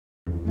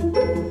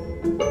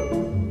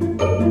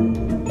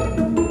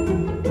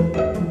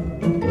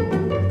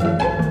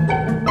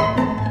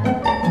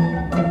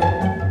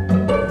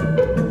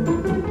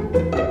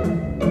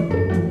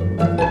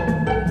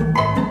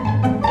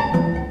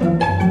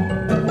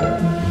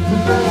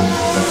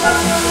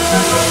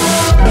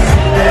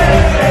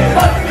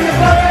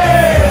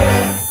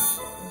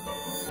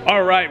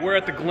Alright, we're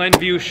at the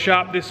Glenview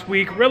shop this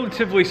week.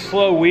 Relatively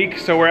slow week,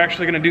 so we're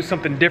actually going to do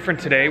something different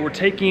today. We're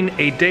taking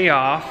a day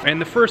off,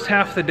 and the first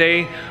half of the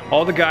day,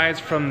 all the guys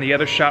from the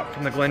other shop,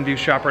 from the Glenview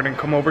shop, are going to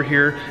come over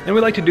here, and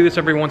we like to do this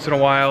every once in a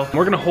while.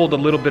 We're going to hold a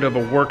little bit of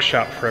a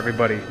workshop for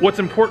everybody. What's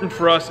important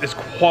for us is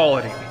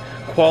quality.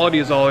 Quality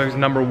is always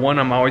number one.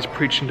 I'm always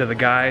preaching to the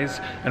guys.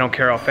 I don't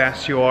care how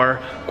fast you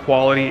are.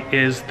 Quality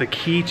is the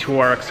key to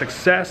our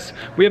success.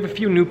 We have a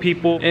few new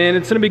people, and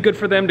it's gonna be good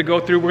for them to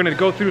go through. We're gonna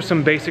go through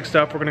some basic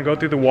stuff. We're gonna go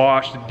through the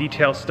wash, the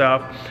detail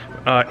stuff,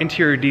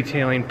 interior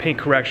detailing, paint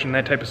correction,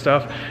 that type of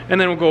stuff. And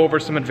then we'll go over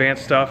some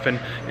advanced stuff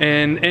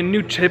and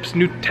new tips,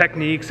 new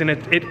techniques. And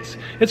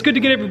it's good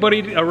to get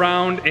everybody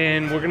around,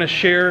 and we're gonna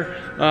share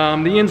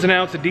the ins and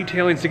outs, the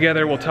detailings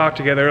together. We'll talk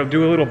together, we'll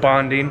do a little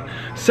bonding.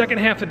 Second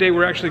half of the day,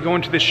 we're actually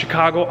going to the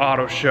Chicago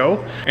Auto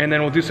Show, and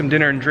then we'll do some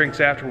dinner and drinks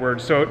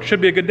afterwards. So it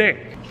should be a good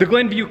day. The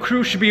Glenview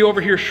crew should be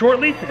over here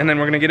shortly, and then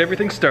we're gonna get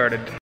everything started.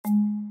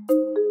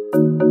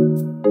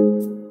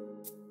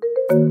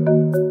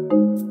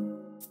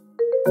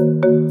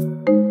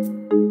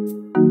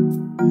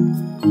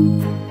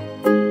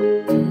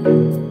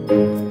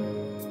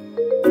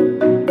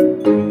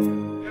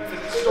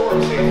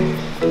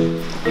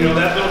 You know,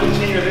 that little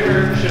container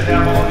there should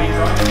have all these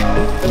on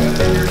it.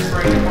 That's your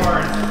spray the car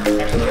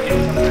and actually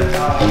get some of that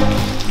top.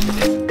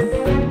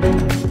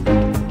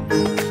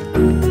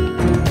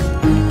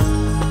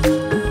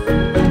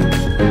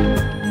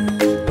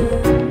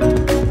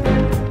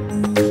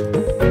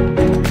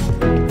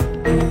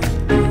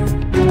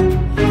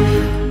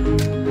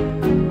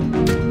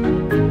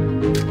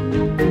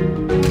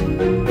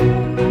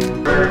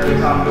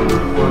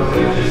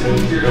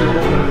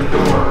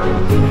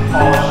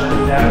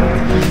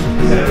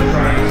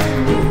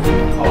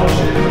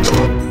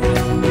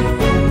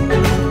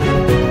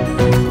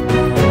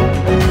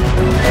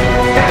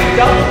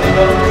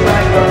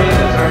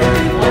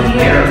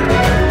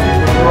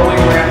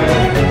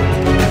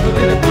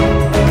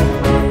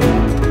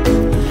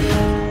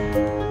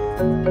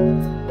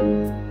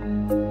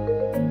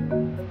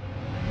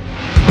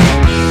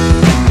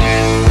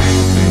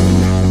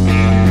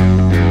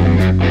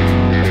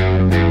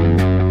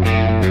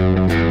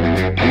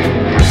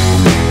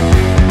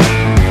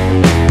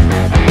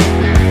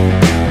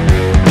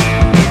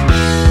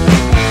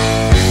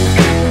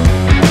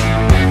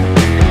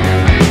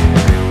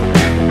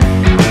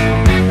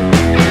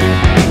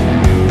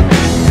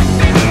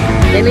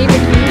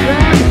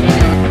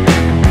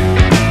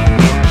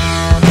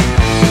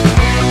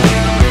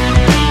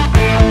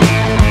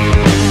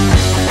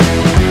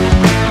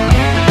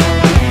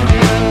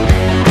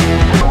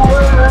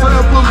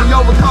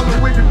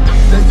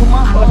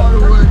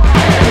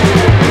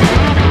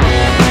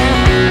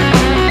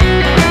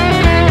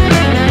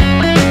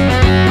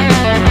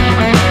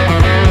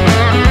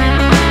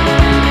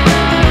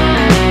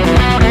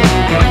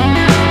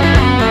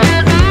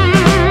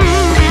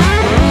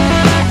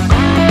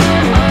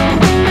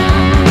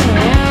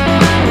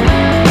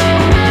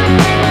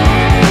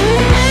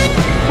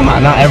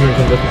 Not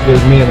everything looks as good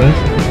as me in this.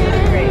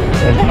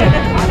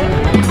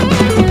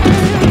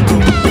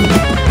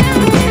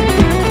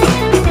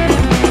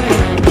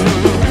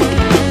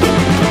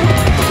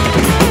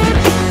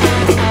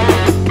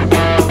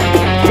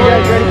 You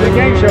guys ready for the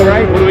game show,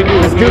 right? What do we do?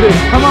 Let's do this.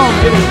 Come on,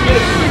 get it.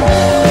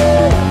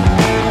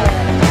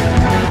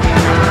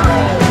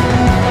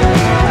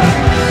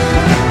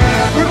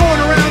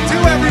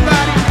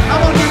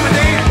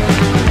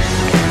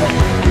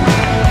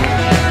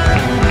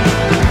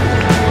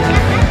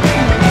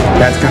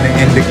 That's going to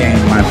end the game,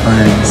 my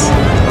friends.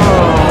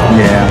 Oh.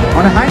 Yeah.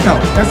 On a high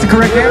note, that's the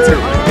correct answer.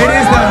 It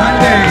is the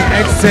Hyundai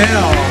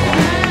Excel.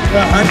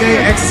 The Hyundai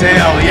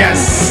Excel,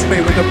 yes.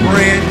 With a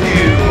brand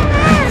new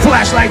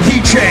flashlight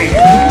keychain.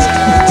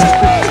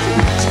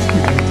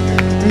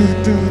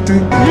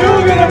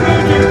 You're gonna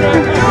make it.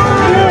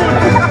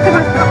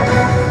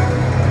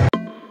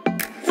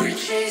 We're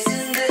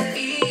chasing the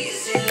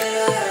easy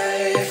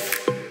life.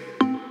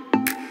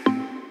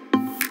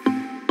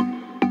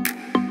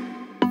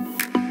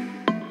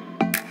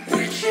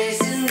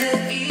 Chasing the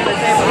easy.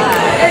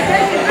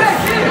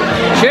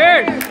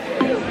 Cheers!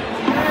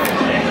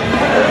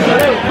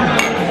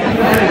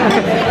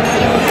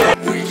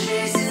 We're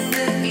chasing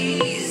the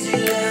easy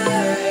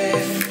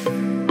life.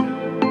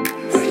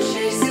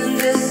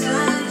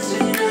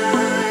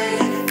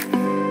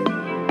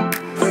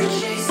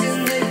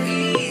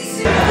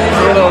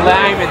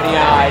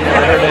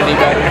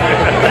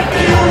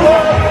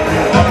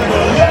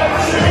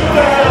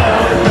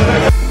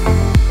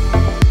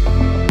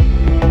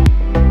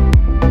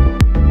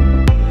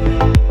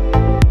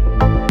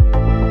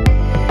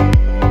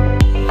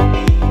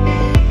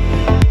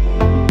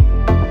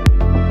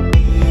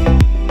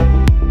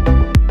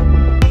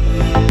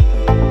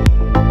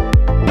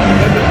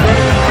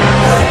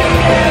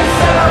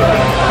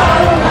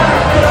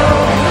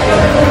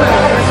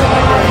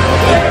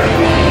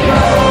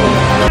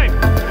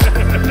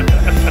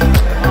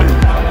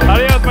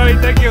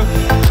 great, thank you.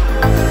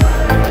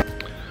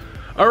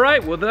 All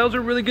right, well that was a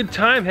really good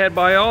time had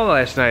by all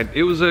last night.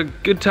 It was a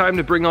good time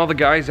to bring all the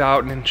guys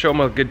out and show them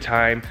a good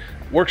time.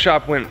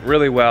 Workshop went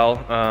really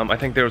well. I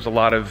think there was a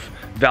lot of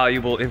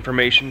valuable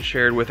information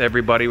shared with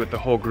everybody, with the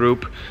whole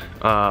group.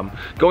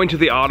 Going to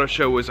the auto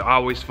show was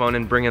always fun,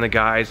 and bringing the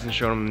guys and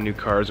showing them the new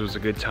cars was a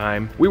good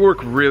time. We work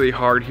really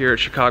hard here at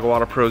Chicago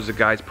Auto Pros. The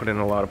guys put in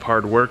a lot of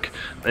hard work,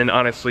 and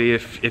honestly,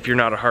 if you're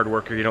not a hard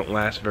worker, you don't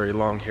last very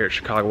long here at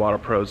Chicago Auto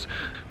Pros.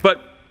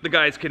 But the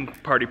guys can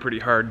party pretty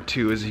hard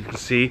too, as you can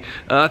see.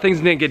 Things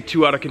didn't get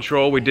too out of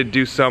control. We did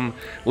do some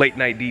late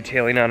night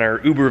detailing on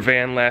our Uber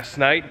van last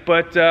night,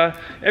 but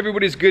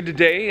everybody's good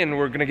today, and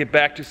we're gonna get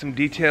back to some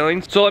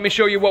detailing. So let me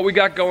show you what we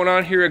got going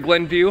on here at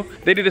Glenview.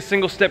 They did a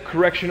single step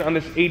correction on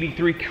this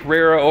 83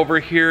 Carrera over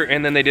here,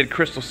 and then they did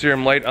crystal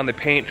serum light on the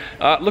paint.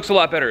 Looks a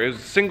lot better. It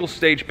was single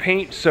stage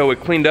paint, so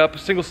it cleaned up.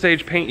 Single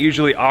stage paint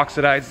usually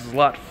oxidizes a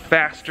lot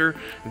faster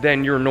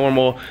than your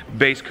normal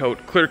base coat,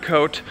 clear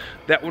coat.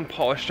 That one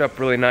polished up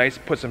really nice,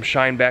 put some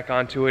shine back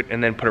onto it,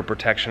 and then put a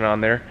protection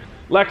on there.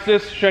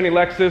 Lexus, shiny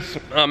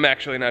Lexus. I'm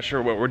actually not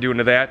sure what we're doing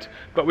to that,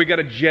 but we got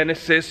a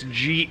Genesis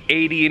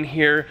G80 in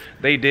here.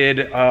 They did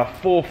a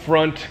full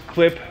front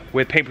clip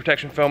with paint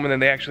protection film, and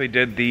then they actually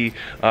did the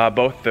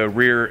both the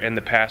rear and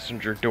the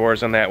passenger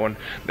doors on that one.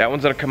 That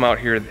one's gonna come out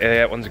here.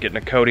 That one's getting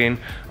a coating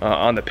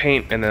on the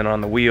paint and then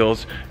on the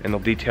wheels, and they'll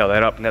detail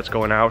that up, and that's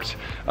going out.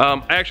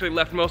 I actually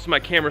left most of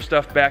my camera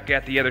stuff back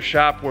at the other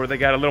shop where they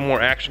got a little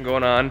more action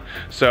going on,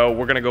 so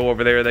we're gonna go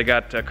over there. They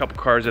got a couple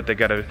cars that they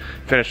gotta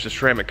finish the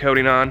ceramic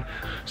coating on.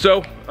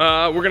 So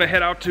we're gonna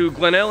head out to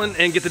Glenellyn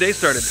and get the day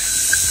started.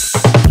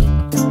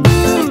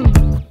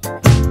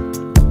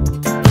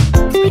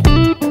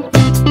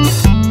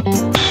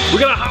 We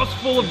got a house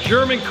full of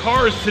German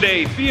cars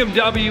today.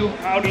 BMW,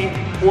 Audi,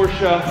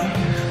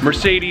 Porsche,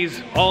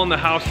 Mercedes, all in the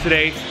house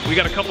today. We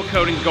got a couple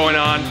coatings going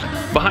on.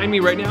 Behind me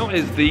right now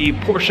is the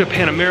Porsche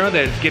Panamera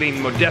that is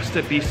getting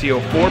Modesta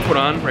BC04 put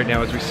on right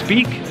now as we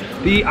speak.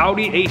 The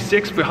Audi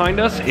A6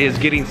 behind us is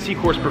getting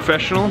C-Course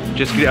Professional,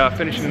 just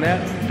finishing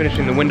that,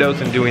 finishing the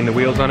windows and doing the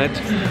wheels on it.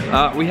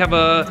 We have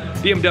a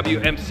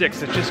BMW M6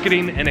 that's just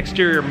getting an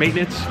exterior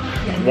maintenance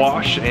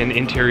wash and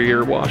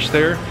interior wash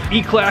there.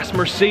 E-Class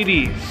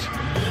Mercedes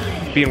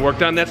being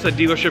worked on. That's a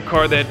dealership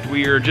car that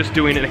we are just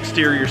doing an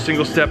exterior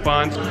single step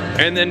on.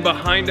 And then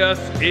behind us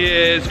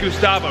is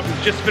Gustavo,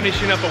 who's just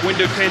finishing up a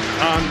window tint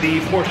on the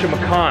Porsche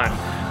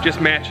Macan,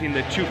 just matching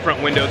the two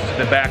front windows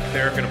to the back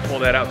there. Gonna pull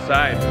that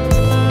outside.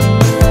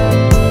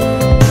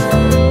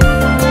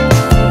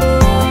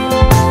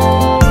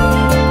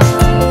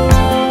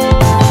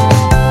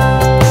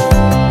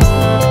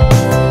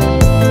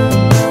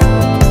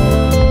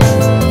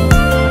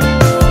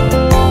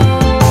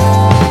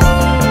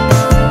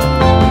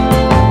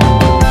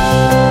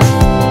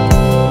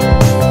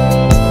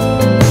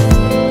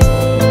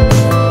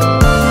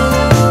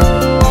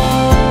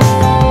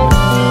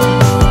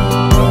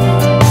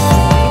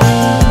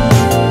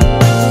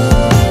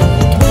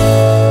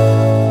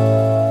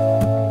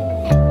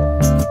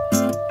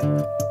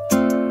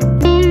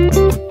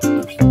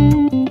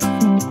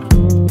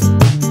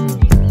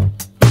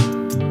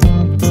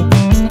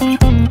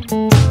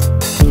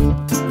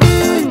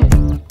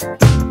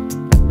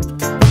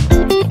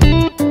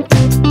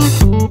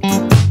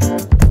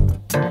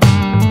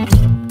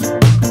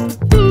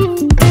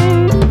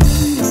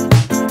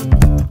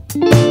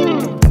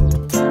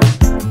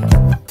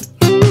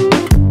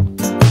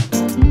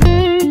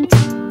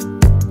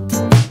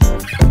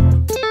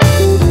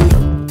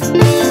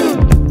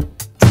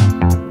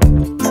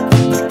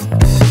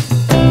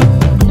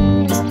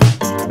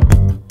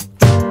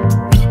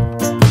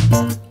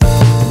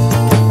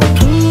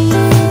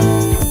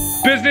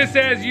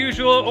 As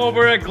usual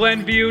over at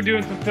Glenview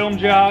doing some film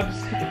jobs.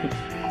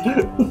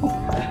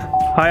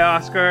 Hi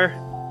Oscar.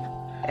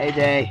 Hey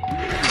Jay.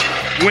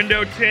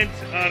 Window tint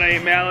on a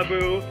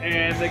Malibu,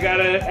 and they got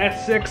a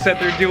S6 that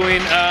they're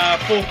doing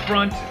full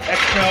front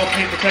XL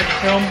paint protection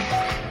film.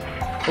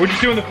 Are we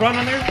just doing the front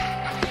on there?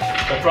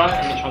 The front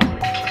and the trunk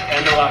lid.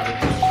 And the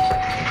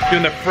rockers.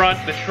 Doing the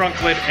front, the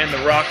trunk lid, and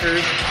the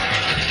rockers.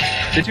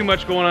 There's too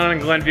much going on in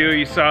Glenview.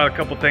 You saw a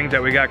couple things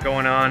that we got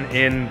going on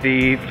in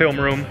the film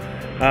room.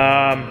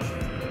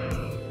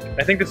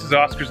 I think this is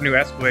Oscar's new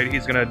Escalade.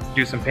 He's gonna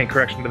do some paint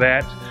correction to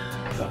that.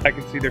 I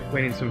can see they're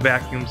cleaning some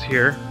vacuums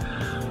here.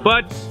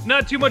 But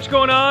not too much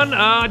going on.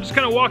 Just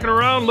kind of walking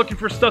around looking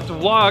for stuff to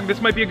vlog.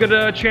 This might be a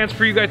good chance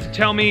for you guys to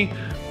tell me,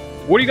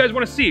 what do you guys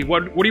want to see?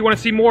 What do you want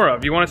to see more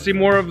of? You want to see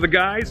more of the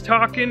guys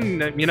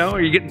talking? You know,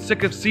 are you getting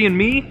sick of seeing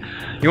me?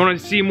 You want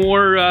to see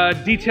more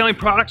detailing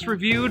products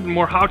reviewed,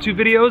 more how-to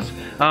videos?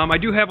 I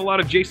do have a lot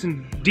of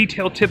Jason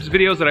detail tips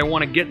videos that I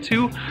want to get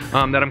to,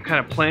 that I'm kind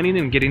of planning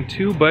and getting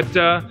to, but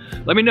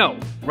let me know.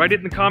 Write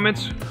it in the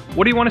comments.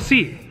 What do you want to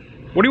see?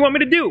 What do you want me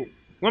to do? You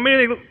want me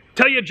to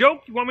tell you a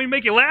joke? You want me to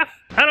make you laugh?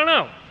 I don't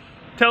know.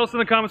 Tell us in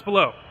the comments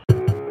below.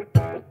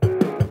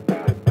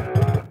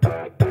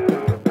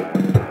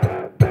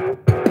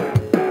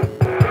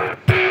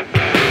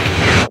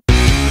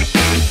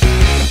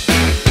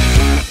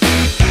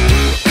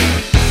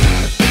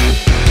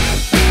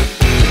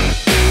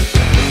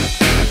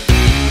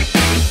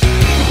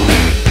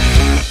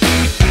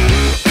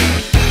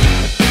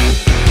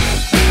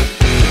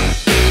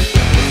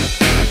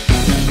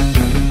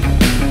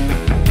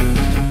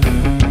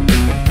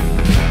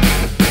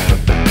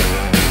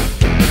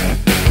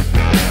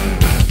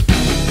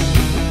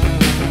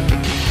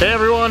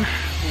 everyone?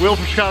 Will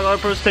from Chicago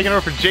Outpost taking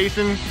over for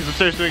Jason. He's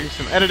upstairs doing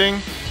some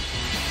editing.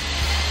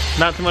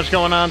 Not too much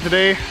going on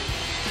today.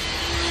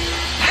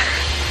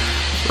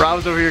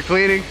 Rob's over here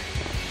cleaning.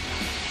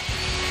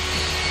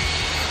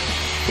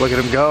 Look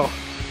at him go.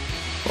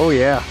 Oh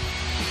yeah.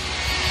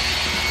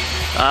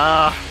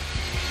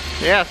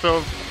 Yeah,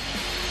 so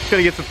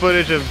gonna get some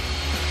footage of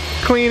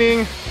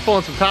cleaning,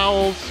 pulling some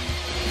towels.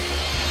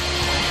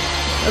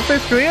 That's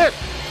basically it.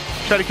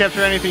 Try to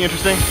capture anything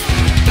interesting.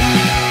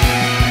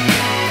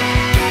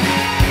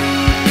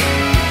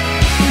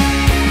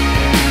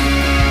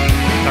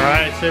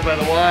 Alright, saved by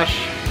the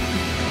wash.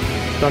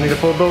 Don't need to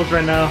pull boats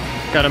right now.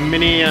 Got a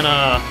Mini and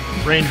a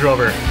Range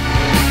Rover.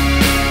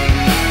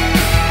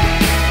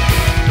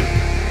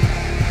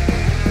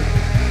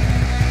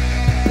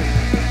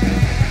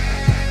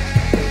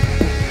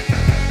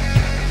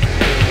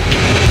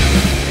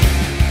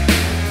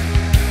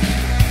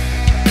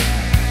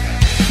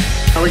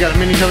 We got a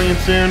Mini coming in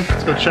soon.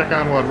 Let's go check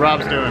on what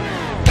Rob's doing.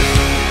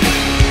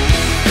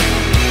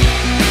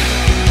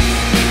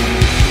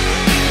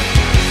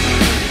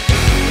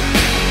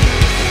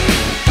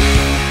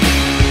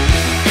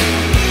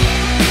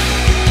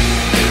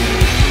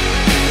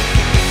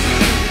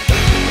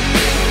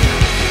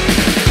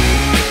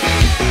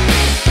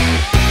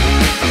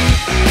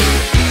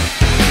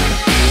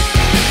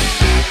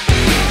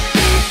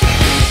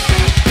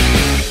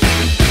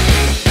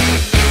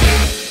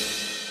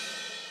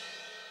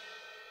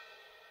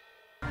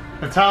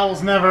 The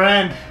towels never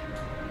end.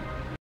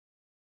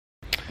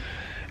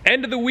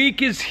 End of the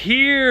week is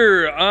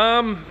here.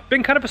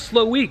 Been kind of a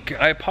slow week.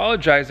 I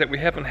apologize that we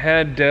haven't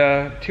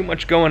had too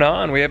much going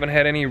on. We haven't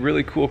had any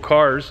really cool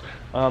cars.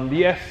 The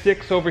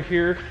S6 over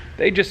here,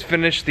 they just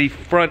finished the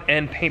front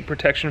end paint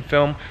protection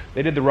film.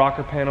 They did the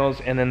rocker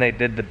panels and then they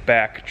did the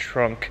back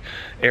trunk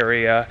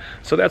area.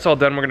 So that's all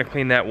done. We're gonna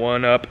clean that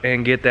one up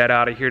and get that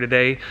out of here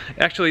today.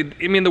 Actually,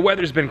 I mean, the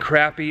weather's been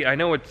crappy. I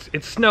know it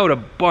snowed a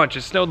bunch.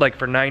 It snowed like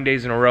for 9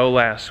 days in a row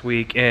last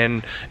week,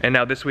 and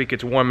now this week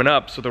it's warming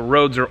up, so the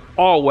roads are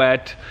all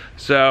wet.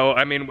 So,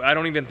 I mean, I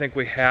don't even think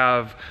we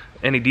have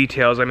any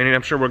details. I mean,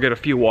 I'm sure we'll get a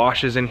few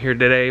washes in here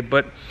today,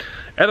 but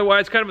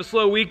otherwise, kind of a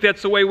slow week.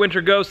 That's the way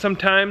winter goes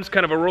sometimes,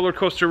 kind of a roller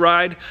coaster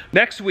ride.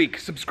 Next week,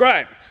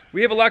 subscribe.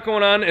 We have a lot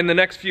going on in the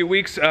next few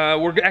weeks.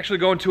 We're actually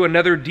going to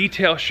another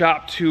detail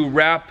shop to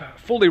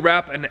fully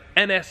wrap an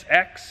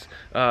NSX.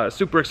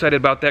 Super excited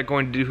about that.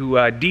 Going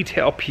to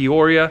Detail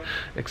Peoria.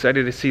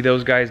 Excited to see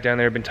those guys down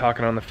there. I've been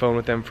talking on the phone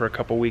with them for a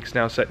couple weeks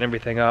now, setting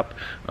everything up.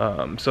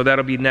 So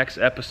that'll be next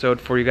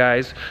episode for you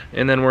guys.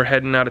 And then we're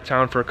heading out of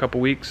town for a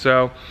couple weeks.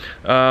 So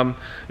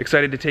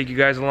excited to take you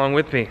guys along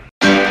with me.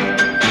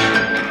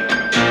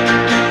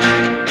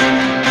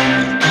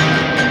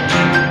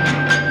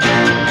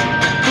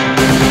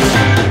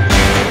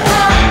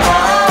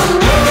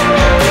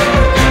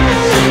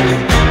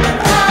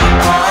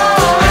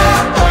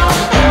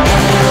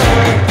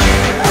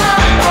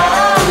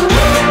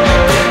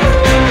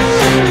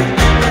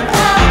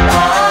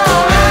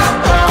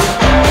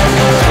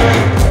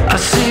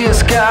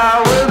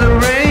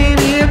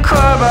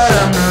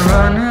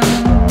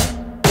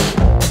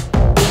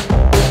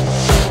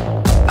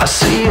 I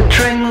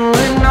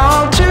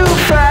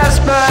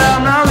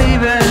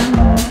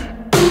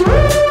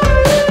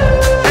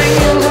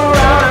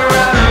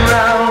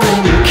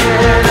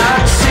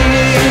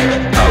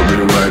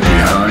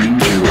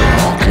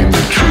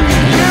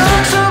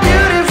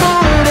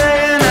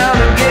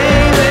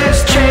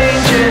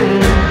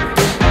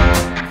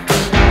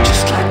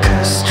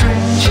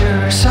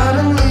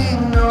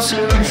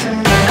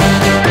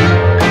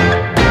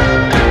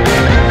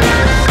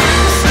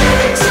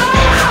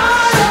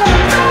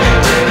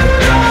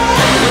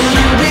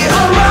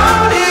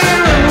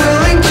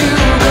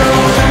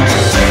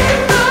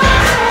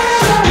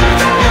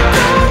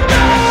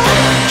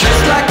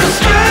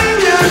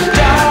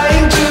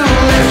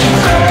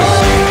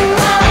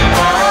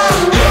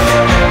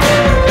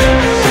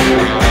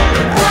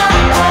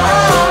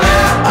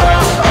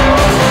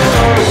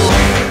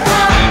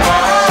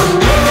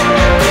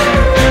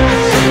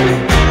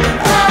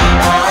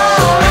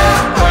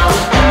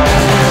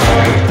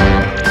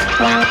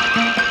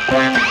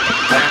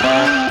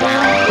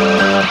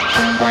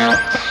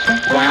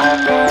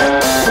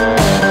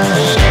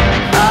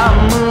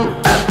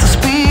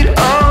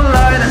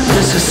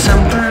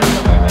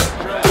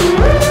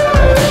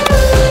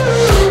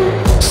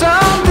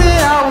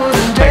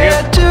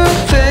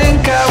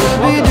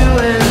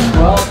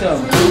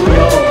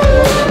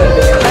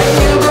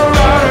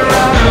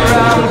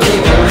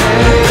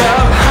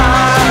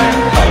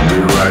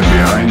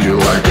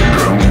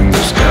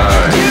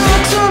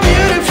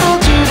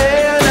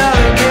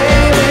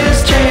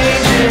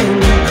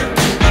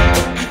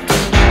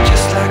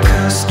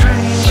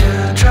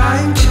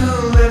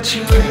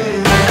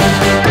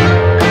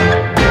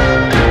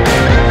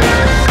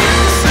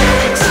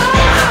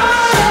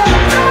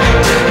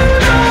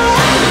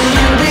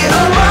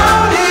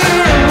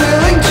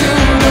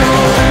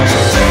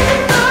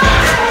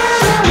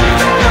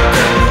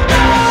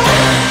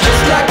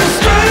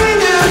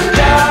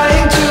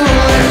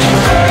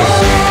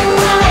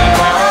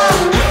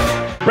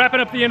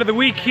the end of the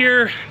week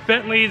here.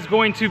 Bentley's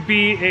going to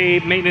be a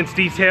maintenance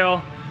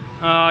detail.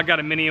 I got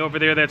a Mini over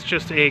there that's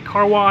just a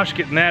car wash,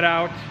 getting that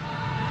out.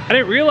 I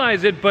didn't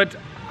realize it, but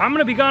I'm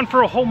gonna be gone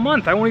for a whole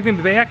month. I won't even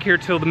be back here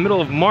till the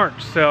middle of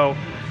March, so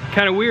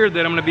kind of weird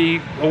that I'm gonna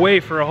be away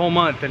for a whole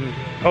month, and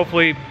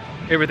hopefully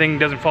everything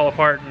doesn't fall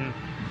apart and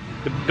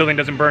the building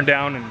doesn't burn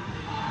down, and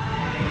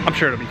I'm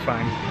sure it'll be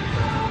fine.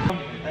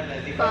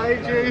 Hi,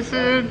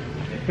 Jason.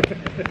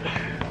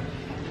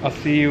 I'll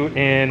see you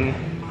in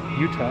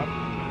Utah.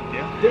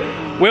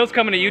 Yeah. Will's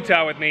coming to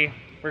Utah with me.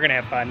 We're gonna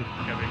have fun. It's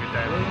gonna be a good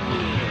time.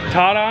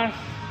 Tadas,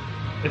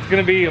 it's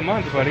gonna be a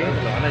month, buddy.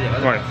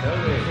 Right.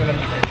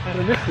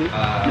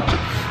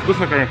 What's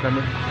my current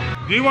number?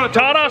 Do you want to?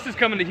 Tadas is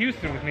coming to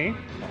Houston with me.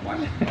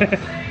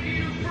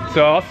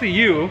 So I'll see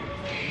you.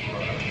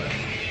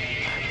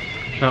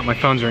 Oh, my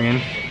phone's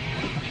ringing.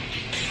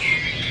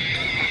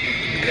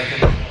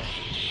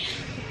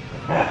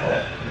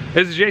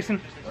 This is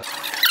Jason.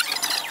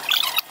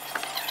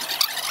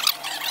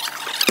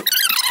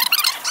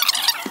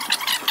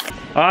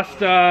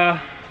 Hasta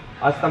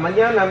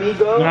mañana,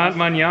 amigo. Not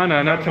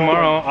mañana, not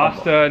tomorrow.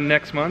 Hasta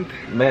next month.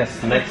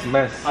 Next mes.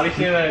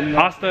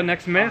 Hasta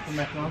next mes.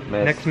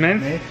 Next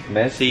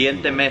mes.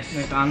 Siguiente mes.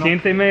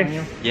 Siguiente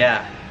mes.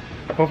 Yeah.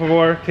 Por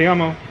favor, te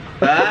amo.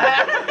 All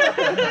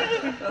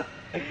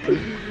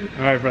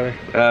right, brother.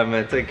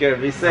 Man, take care.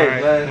 Be safe, All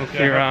right, man. we'll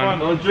see you around.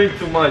 Don't drink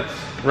too much.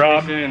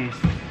 Rob.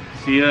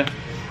 See ya.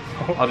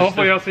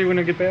 Hopefully I'll see you when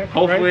I get back.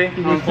 Hopefully, right?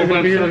 hopefully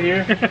I'm still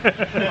here.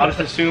 I'll just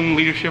assume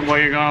leadership while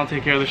you're gone. I'll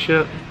take care of the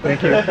shit.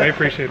 Thank you. I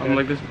appreciate that. I'm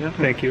like this. Yeah.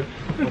 Thank you.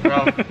 No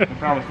problem. No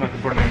problem. It's not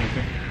important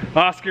anything.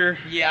 Oscar.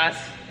 Yes.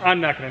 I'm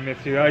not gonna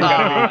miss you. I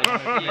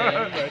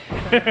gotta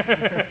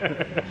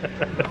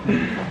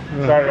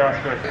Sorry,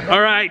 Oscar.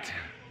 All right.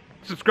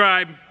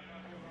 Subscribe.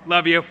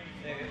 Love you.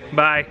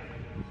 Bye.